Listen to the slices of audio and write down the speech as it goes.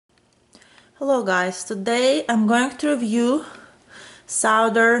Hello guys, today I'm going to review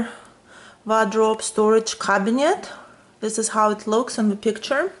Sauder wardrobe storage cabinet. This is how it looks in the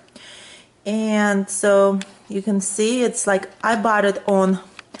picture, and so you can see it's like I bought it on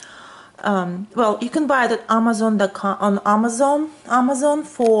well, you can buy it at Amazon.com, on Amazon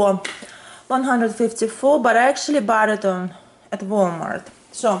for 154, but I actually bought it at Walmart.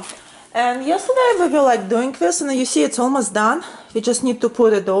 So, and yesterday we were like doing this, and you see it's almost done. We just need to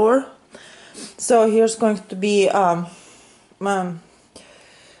put a door. So here's going to be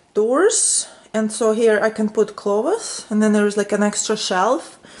doors, and so here I can put clothes, and then there's like an extra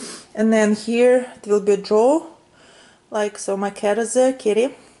shelf, and then here it will be a drawer, like so. My cat is there,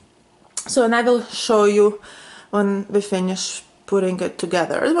 kitty. So, and I will show you when we finish putting it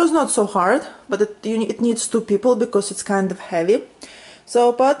together. It was not so hard, but it needs two people because it's kind of heavy.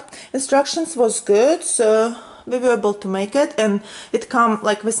 So, but instructions was good, so we were able to make it, and it come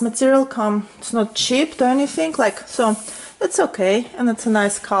like this material come. It's not cheap or anything, like, so it's okay, and it's a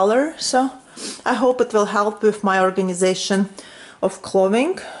nice color. So I hope it will help with my organization of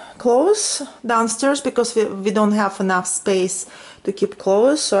clothes downstairs, because we don't have enough space to keep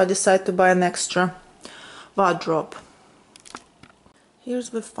clothes. So I decided to buy an extra wardrobe.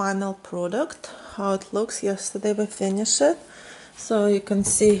 Here's the final product, how it looks. Yesterday we finished it. So you can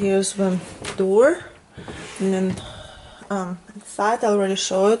see here's the door, and then inside I already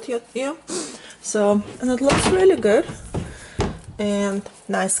showed you. So, and it looks really good and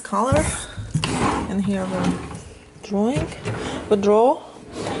nice color. And here the drawer.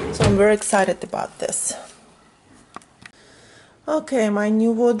 So I'm very excited about this. Okay, my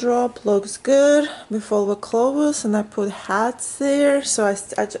new wardrobe looks good with all the clothes, and I put hats there. So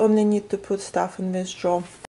I only need to put stuff in this drawer.